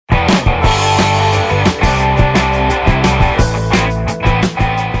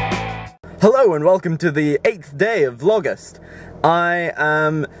Hello and welcome to the 8th day of Vlogust. I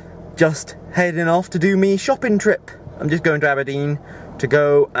am just heading off to do me shopping trip. I'm just going to Aberdeen to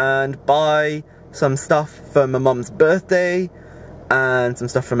go and buy some stuff for my mum's birthday and some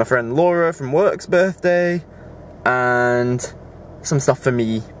stuff for my friend Laura from work's birthday and some stuff for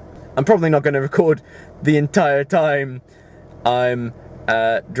me. I'm probably not going to record the entire time I'm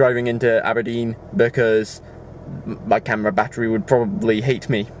driving into Aberdeen because my camera battery would probably hate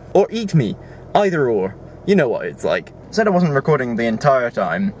me. Or eat me. Either or. You know what it's like. Said I wasn't recording the entire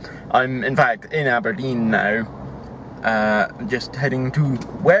time. I'm in fact in Aberdeen now. Just heading to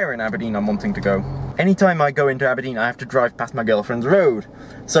where in Aberdeen I'm wanting to go. Anytime I go into Aberdeen I have to drive past my girlfriend's road.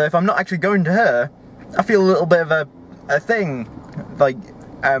 So if I'm not actually going to her, I feel a little bit of a thing. Like,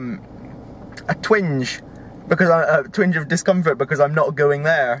 a twinge. Because a twinge of discomfort because I'm not going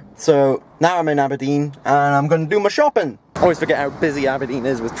there. So now I'm in Aberdeen and I'm going to do my shopping. I always forget how busy Aberdeen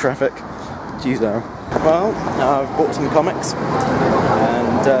is with traffic. Jeez though. Well, now I've bought some comics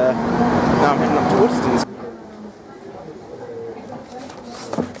and now I'm heading up to Waterstones.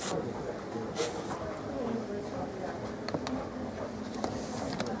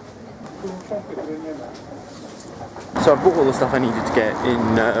 So I bought all the stuff I needed to get in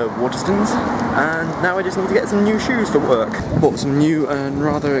Waterstones, and now I just need to get some new shoes for work. Bought some new and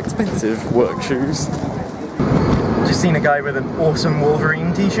rather expensive work shoes. Just seen a guy with an awesome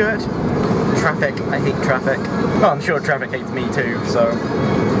Wolverine t-shirt. Traffic, I hate traffic. Well, I'm sure traffic hates me too, so.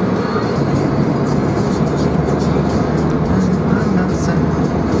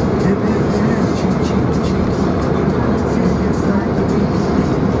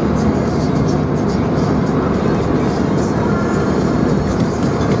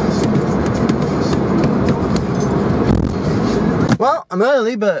 Well, I'm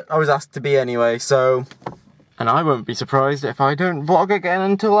early, but I was asked to be anyway, so... And I won't be surprised if I don't vlog again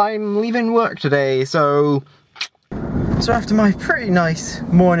until I'm leaving work today, so... So after my pretty nice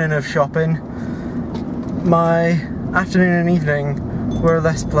morning of shopping, my afternoon and evening were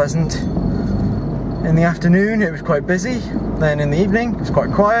less pleasant. In the afternoon it was quite busy, then in the evening it was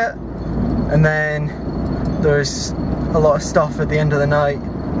quite quiet, and then there's a lot of stuff at the end of the night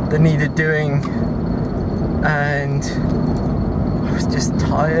that needed doing, and I was just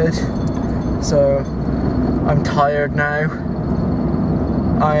tired, so I'm tired now.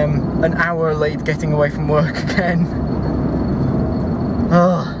 I am an hour late getting away from work again.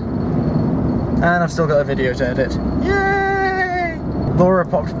 Ugh. And I've still got a video to edit. Yay! Laura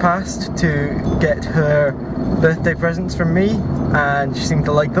popped past to get her birthday presents from me and she seemed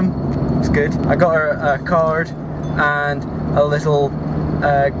to like them. It's good. I got her a card and a little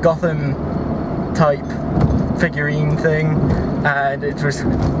Gotham type figurine thing, and it was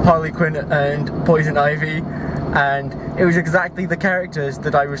Harley Quinn and Poison Ivy, and it was exactly the characters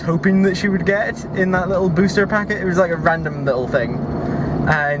that I was hoping that she would get in that little booster packet. It was like a random little thing,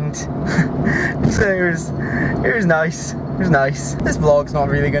 and so it was nice. It was nice. This vlog's not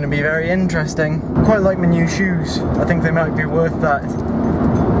really going to be very interesting. I quite like my new shoes. I think they might be worth that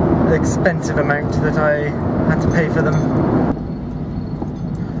expensive amount that I had to pay for them.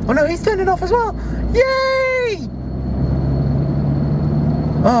 Oh no, he's turning off as well! Yay!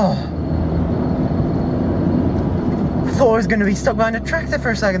 Oh. I thought I was going to be stuck behind a tractor for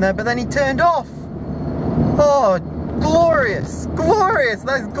a second there, but then he turned off. Oh, glorious! Glorious!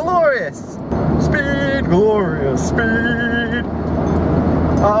 That's glorious! Speed, glorious speed!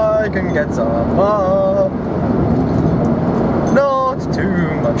 I can get some up. Not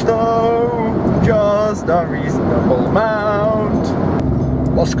too much though, just a reasonable amount.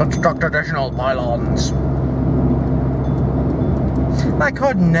 Let's construct additional pylons. That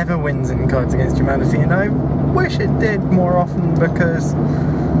card never wins in Cards Against Humanity, and I wish it did more often because...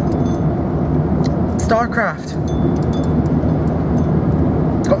 StarCraft.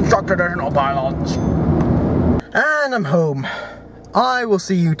 Construct additional pylons. And I'm home. I will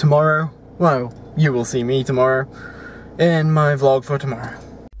see you tomorrow. Well, you will see me tomorrow in my vlog for tomorrow.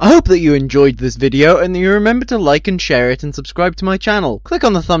 I hope that you enjoyed this video and that you remember to like and share it and subscribe to my channel. Click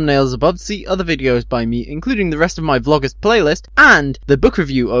on the thumbnails above to see other videos by me, including the rest of my Vlogust playlist and the book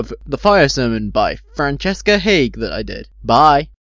review of The Fire Sermon by Francesca Haig that I did. Bye!